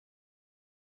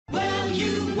Well,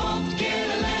 you won't get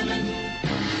a lemon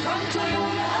from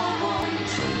Toyota of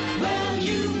Orange. Well,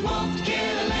 you won't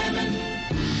get a lemon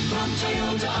from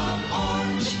Toyota of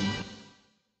Orange.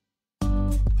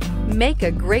 Make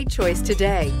a great choice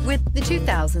today with the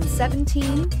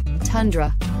 2017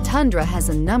 Tundra. Tundra has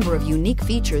a number of unique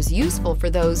features useful for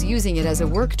those using it as a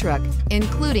work truck,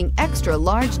 including extra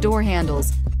large door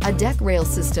handles, a deck rail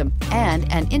system, and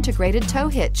an integrated tow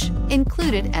hitch.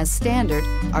 Included as standard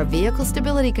are vehicle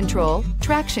stability control,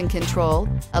 traction control,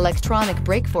 electronic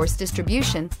brake force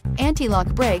distribution, anti-lock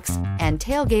brakes, and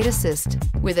tailgate assist.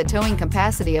 With a towing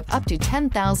capacity of up to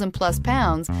 10,000 plus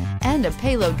pounds and a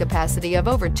payload capacity of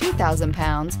over 2,000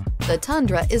 pounds, the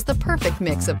Tundra is the perfect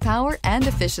mix of power and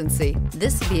efficiency.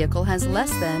 This vehicle has less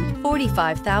than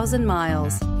 45,000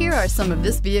 miles. Here are some of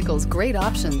this vehicle's great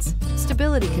options: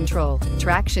 stability control,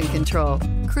 traction control,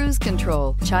 cruise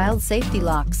control, child safety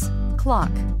locks,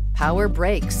 clock, power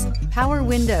brakes, power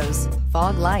windows,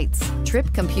 fog lights,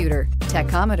 trip computer,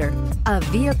 tachometer. A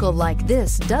vehicle like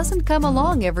this doesn't come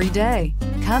along every day.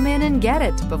 Come in and get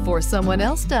it before someone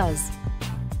else does.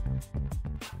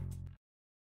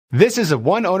 This is a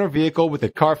one-owner vehicle with a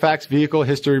Carfax Vehicle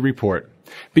History Report.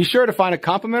 Be sure to find a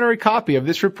complimentary copy of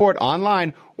this report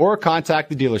online or contact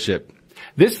the dealership.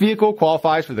 This vehicle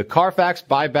qualifies for the Carfax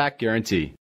Buyback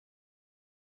Guarantee.